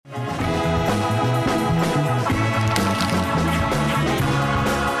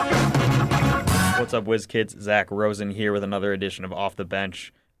What's up, WizKids? Zach Rosen here with another edition of Off the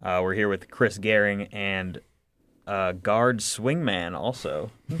Bench. We're here with Chris Gehring and guard swingman also.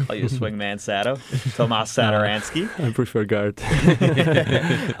 I can call you swingman, Sato. Tomas Satoransky. I prefer guard.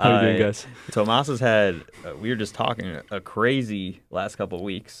 How are you doing, guys? Tomas has had, we were just talking, a crazy last couple of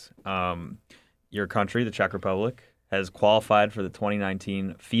weeks. Your country, the Czech Republic, has qualified for the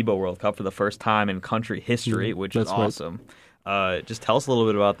 2019 FIBA World Cup for the first time in country history, which is awesome. Right. Just tell us a little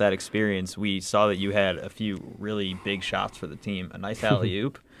bit about that experience. We saw that you had a few really big shots for the team. A nice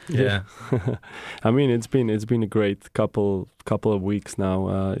alley-oop. Yeah. I mean, it's been a great couple of weeks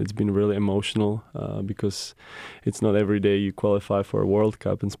now. It's been really emotional because it's not every day you qualify for a World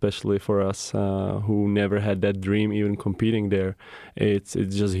Cup, and especially for us who never had that dream even competing there. It's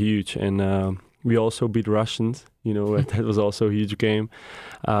just huge. And we also beat Russians, that was also a huge game.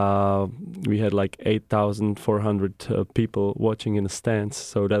 We had like 8,400 people watching in the stands,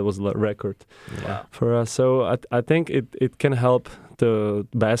 so that was a record for us. So I think it can help the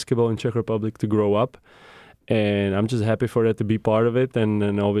basketball in Czech Republic to grow up, and I'm just happy for that to be part of it.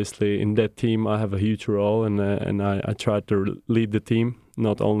 And obviously in that team I have a huge role, and I try to lead the team,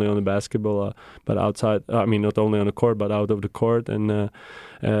 not only on the basketball, but outside. I mean, not only on the court, but out of the court, and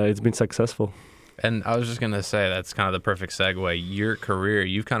it's been successful. And I was just going to say, that's kind of the perfect segue. Your career,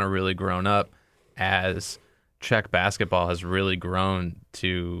 you've kind of really grown up as Czech basketball has really grown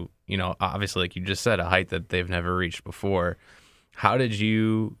to, obviously, like you just said, a height that they've never reached before. How did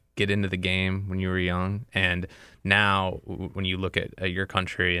you get into the game when you were young? And now when you look at your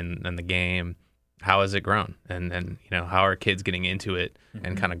country and the game, how has it grown? And how are kids getting into it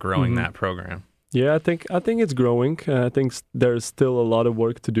and kind of growing that program? Yeah, I think it's growing. I think there's still a lot of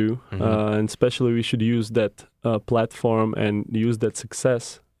work to do, and especially we should use that platform and use that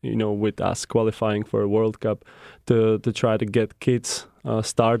success, with us qualifying for a World Cup to try to get kids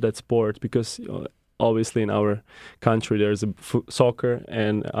start that sport, because obviously in our country there's soccer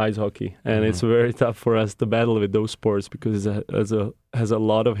and ice hockey, and it's very tough for us to battle with those sports because it has a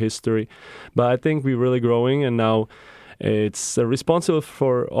lot of history. But I think we're really growing, and now it's responsible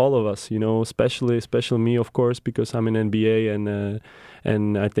for all of us, especially me, of course, because I'm in NBA,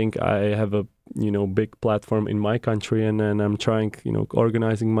 and I think I have a big platform in my country, and I'm trying,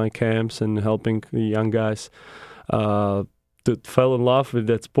 organizing my camps and helping the young guys to fall in love with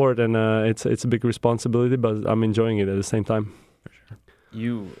that sport, and it's a big responsibility, but I'm enjoying it at the same time. For sure.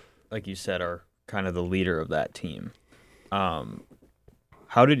 You, like you said, are kind of the leader of that team.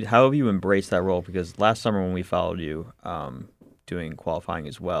 How have you embraced that role? Because last summer when we followed you doing qualifying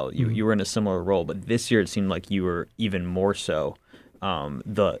as well, you were in a similar role, but this year it seemed like you were even more so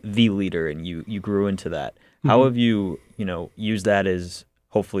the leader, and you grew into that. How have you used that as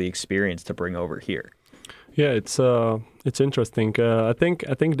hopefully experience to bring over here? Yeah, it's interesting. I think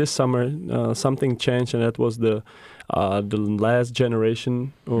this summer something changed, and that was the last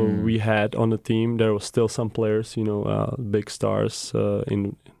generation we had on the team. There was still some players, big stars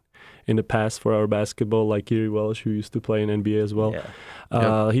in the past for our basketball, like Kiri Welsh, who used to play in NBA as well.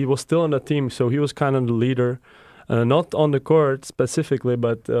 Yeah. He was still on the team, so he was kind of the leader. Not on the court specifically,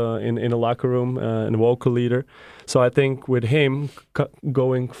 but in a locker room, and vocal leader. So I think with him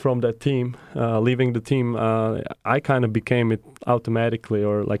going from that team, leaving the team, I kind of became it automatically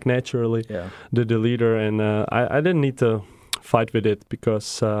or like naturally, the leader. And I didn't need to fight with it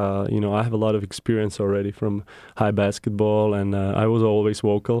because, I have a lot of experience already from high basketball, and I was always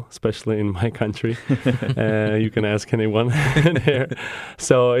vocal, especially in my country. You can ask anyone there.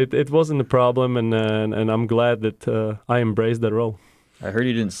 So it wasn't a problem, and I'm glad that I embraced that role. I heard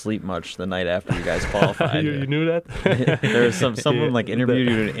you didn't sleep much the night after you guys qualified. You knew that? There was someone like interviewed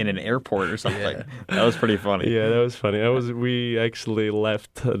you in an airport or something. Yeah. That was pretty funny. Yeah, that was funny. We actually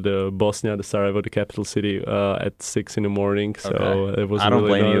left the Sarajevo, the capital city, at 6 a.m. So it was. I don't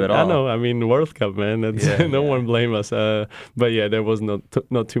blame you at all. I know. I mean, World Cup, man. No one blame us. But yeah, there was not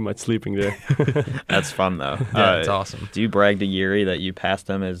too much sleeping there. That's fun though. Yeah, it's awesome. Do you brag to Yuri that you passed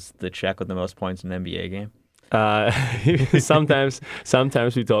him as the Czech with the most points in an NBA game? Sometimes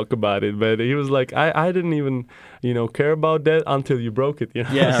we talk about it, but he was like, I didn't even, care about that until you broke it.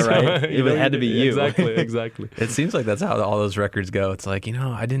 Yeah, so, right. It had to be you. Exactly. It seems like that's how all those records go. It's like,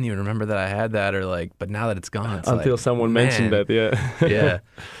 I didn't even remember that I had that, or like, but now that it's gone, it's until someone mentioned that. Yeah. Yeah.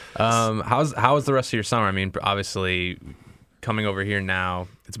 How was the rest of your summer? I mean, obviously, coming over here now,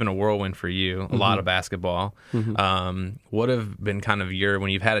 it's been a whirlwind for you. A lot of basketball. What have been kind of when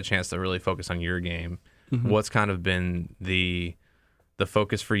you've had a chance to really focus on your game? What's kind of been the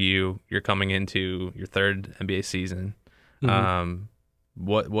focus for you? You're coming into your third NBA season.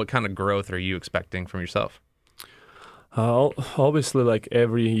 What kind of growth are you expecting from yourself? Obviously, like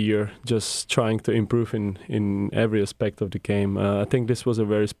every year, just trying to improve in every aspect of the game. I think this was a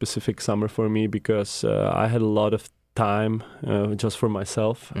very specific summer for me because I had a lot of time just for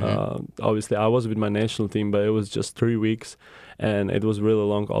myself. Obviously, I was with my national team, but it was just 3 weeks, and it was really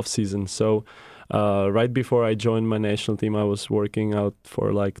long off season. So right before I joined my national team, I was working out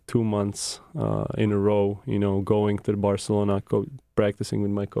for like 2 months in a row. You know, going to Barcelona, practicing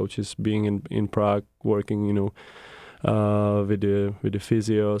with my coaches, being in Prague, working. You know. With the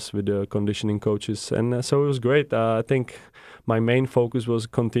physios, with the conditioning coaches, and so it was great. I think my main focus was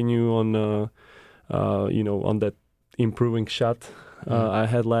continue on, on that improving shot I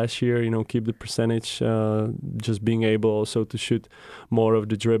had last year. You know, keep the percentage, just being able also to shoot more of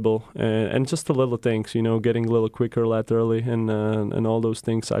the dribble, and just the little things. You know, getting a little quicker laterally, and all those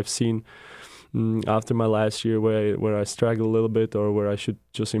things I've seen after my last year where I struggled a little bit or where I should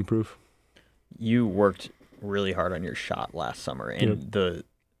just improve. You worked really hard on your shot last summer, and the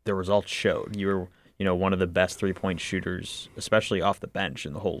results showed. You were, one of the best 3-point shooters, especially off the bench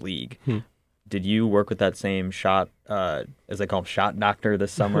in the whole league. Did you work with that same shot, as they call him, shot doctor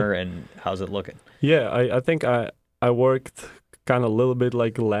this summer, and how's it looking? Yeah, I think I worked kind of a little bit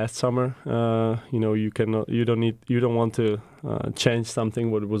like last summer. You don't want to change something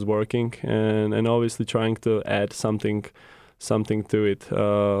what was working, and obviously trying to add something to it,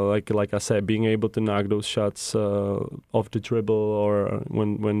 like I said, being able to knock those shots off the dribble or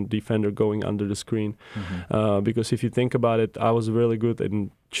when defender going under the screen. Because if you think about it, I was really good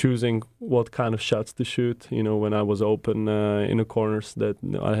in choosing what kind of shots to shoot. You know, when I was open in the corners, that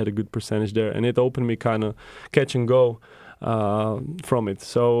I had a good percentage there, and it opened me kind of catch and go from it.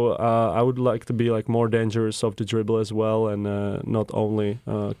 So I would like to be like more dangerous off the dribble as well, and not only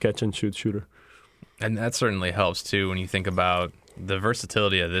catch and shoot shooter. And that certainly helps, too, when you think about the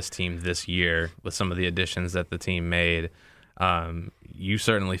versatility of this team this year with some of the additions that the team made. You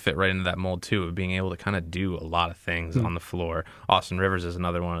certainly fit right into that mold, too, of being able to kind of do a lot of things on the floor. Austin Rivers is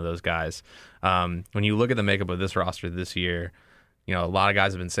another one of those guys. When you look at the makeup of this roster this year, a lot of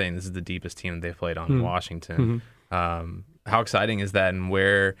guys have been saying this is the deepest team that they've played on in Washington. How exciting is that, and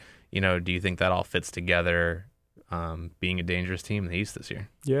where, do you think that all fits together? Being a dangerous team in the East this year.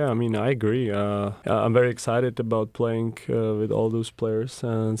 Yeah, I mean, I agree. I'm very excited about playing with all those players,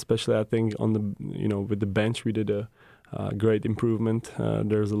 and especially I think on the with the bench we did a great improvement.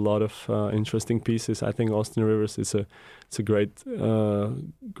 There's a lot of interesting pieces. I think Austin Rivers is a great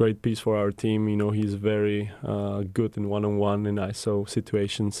piece for our team. He's very good in one-on-one and ISO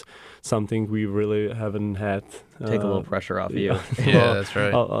situations, something we really haven't had. Take a little pressure off you. Yeah, that's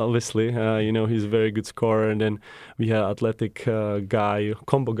right. Obviously, he's a very good scorer, and then we have athletic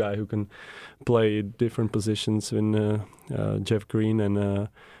combo guy who can play different positions in Jeff Green,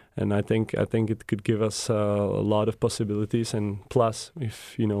 and I think it could give us a lot of possibilities. And plus,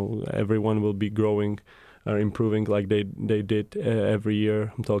 if everyone will be growing or improving like they did every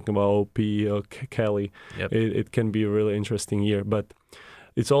year, I'm talking about OP or Kelly. Yep. It can be a really interesting year, but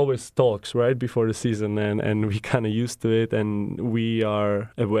it's always talks right before the season, and we kind of used to it, and we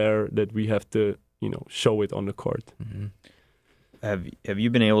are aware that we have to show it on the court. Have you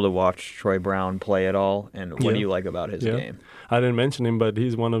been able to watch Troy Brown play at all, and what do you like about his game? I didn't mention him, but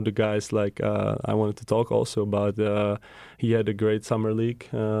he's one of the guys I wanted to talk also about. He had a great summer league.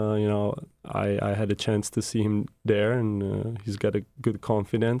 I had a chance to see him there, and he's got a good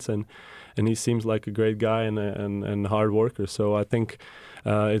confidence, and he seems like a great guy and hard worker. So I think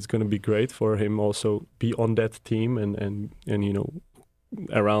it's going to be great for him also be on that team and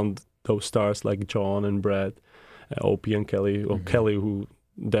around those stars like John and Brad, OP and Kelly, or Kelly, who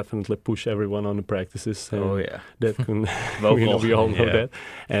definitely push everyone on the practices. That can we all know that,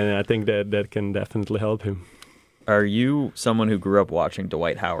 and I think that can definitely help him. Are you someone who grew up watching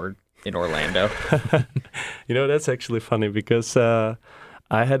Dwight Howard in Orlando? That's actually funny because I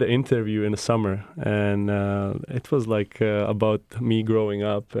had an interview in the summer, and it was like about me growing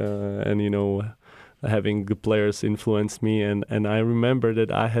up, and having the players influence me, and I remember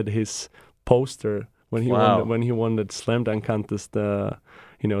that I had his poster when he won that slam dunk contest.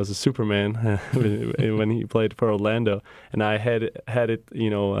 As a Superman when he played for Orlando, and I had it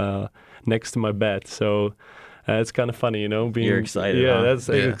next to my bed. So it's kind of funny, being. You're excited. Yeah, huh? that's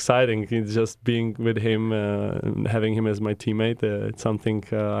exciting. It's just being with him, and having him as my teammate. It's something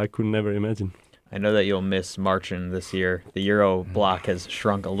I could never imagine. I know that you'll miss Marcin this year. The Euro block has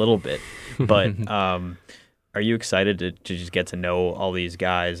shrunk a little bit, but are you excited to just get to know all these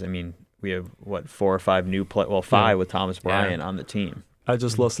guys? I mean, we have 4 or 5 new five with Thomas Bryant on the team. I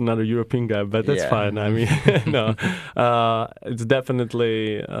just lost another European guy, but that's fine. I mean, no, it's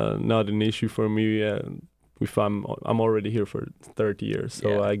definitely not an issue for me. if I'm already here for 30 years,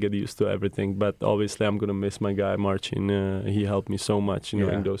 so I get used to everything. But obviously, I'm gonna miss my guy Marcin. He helped me so much,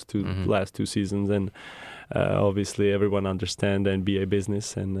 in those last 2 seasons, and obviously everyone understand the NBA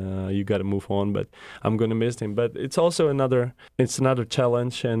business, and you got to move on. But I'm gonna miss him. But it's also another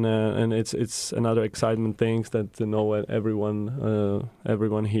challenge, and it's another excitement things that to know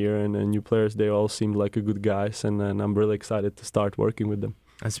everyone here and new players, they all seem like a good guys, and I'm really excited to start working with them.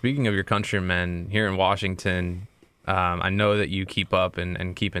 And speaking of your countrymen here in Washington, I know that you keep up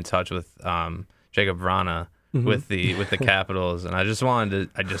and keep in touch with Jakub Vrana with the Capitals, and I wanted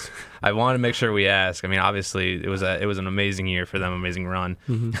to make sure we ask. I mean, obviously it was an amazing year for them, amazing run,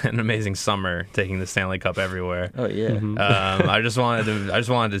 an amazing summer, taking the Stanley Cup everywhere. Oh yeah. I just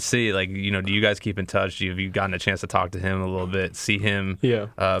wanted to see, like, do you guys keep in touch? Have you gotten a chance to talk to him a little bit, see him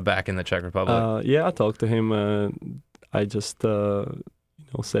back in the Czech Republic? I talked to him. I just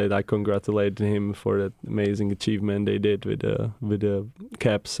said I congratulated him for that amazing achievement they did with the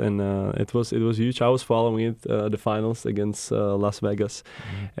Caps, and it was huge. I was following it, the finals against Las Vegas,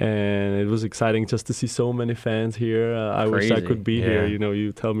 and it was exciting just to see so many fans here. I wish I could be here.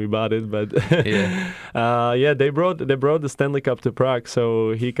 You tell me about it, but they brought the Stanley Cup to Prague,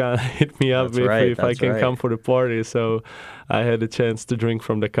 so he kind of hit me up if I can come for the party. So I had a chance to drink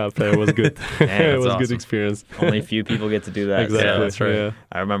from the cup. It was good. It was a good experience. Only a few people get to do that. Exactly. So. That's right. Yeah.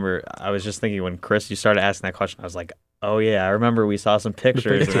 I remember I was just thinking when Chris, you started asking that question, I was like, oh yeah, I remember we saw some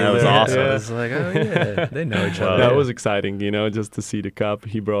pictures and that was awesome. I was like, oh yeah, they know each other. That was exciting, just to see the cup.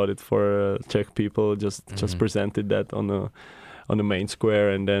 He brought it for Czech people, just presented that on the main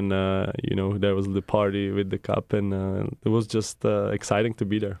square, and then there was the party with the cup, and it was just exciting to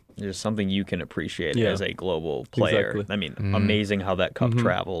be there. There's something you can appreciate as a global player. Exactly. I mean, amazing how that cup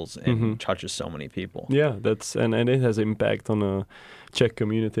travels and touches so many people. Yeah, that's and it has impact on a Czech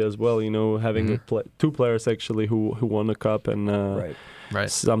community as well. Having 2 players actually who won a cup, and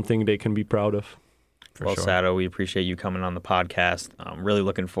something they can be proud of. Well, sure. Sado, we appreciate you coming on the podcast. I'm really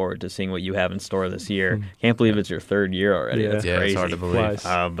looking forward to seeing what you have in store this year. Can't believe it's your 3rd year already. That's crazy. It's hard to believe.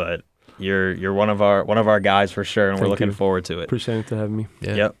 But you're one of our guys for sure, and we're looking forward to it. Appreciate it to have me.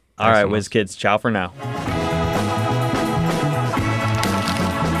 Yep. All right, WizKids, ciao for now.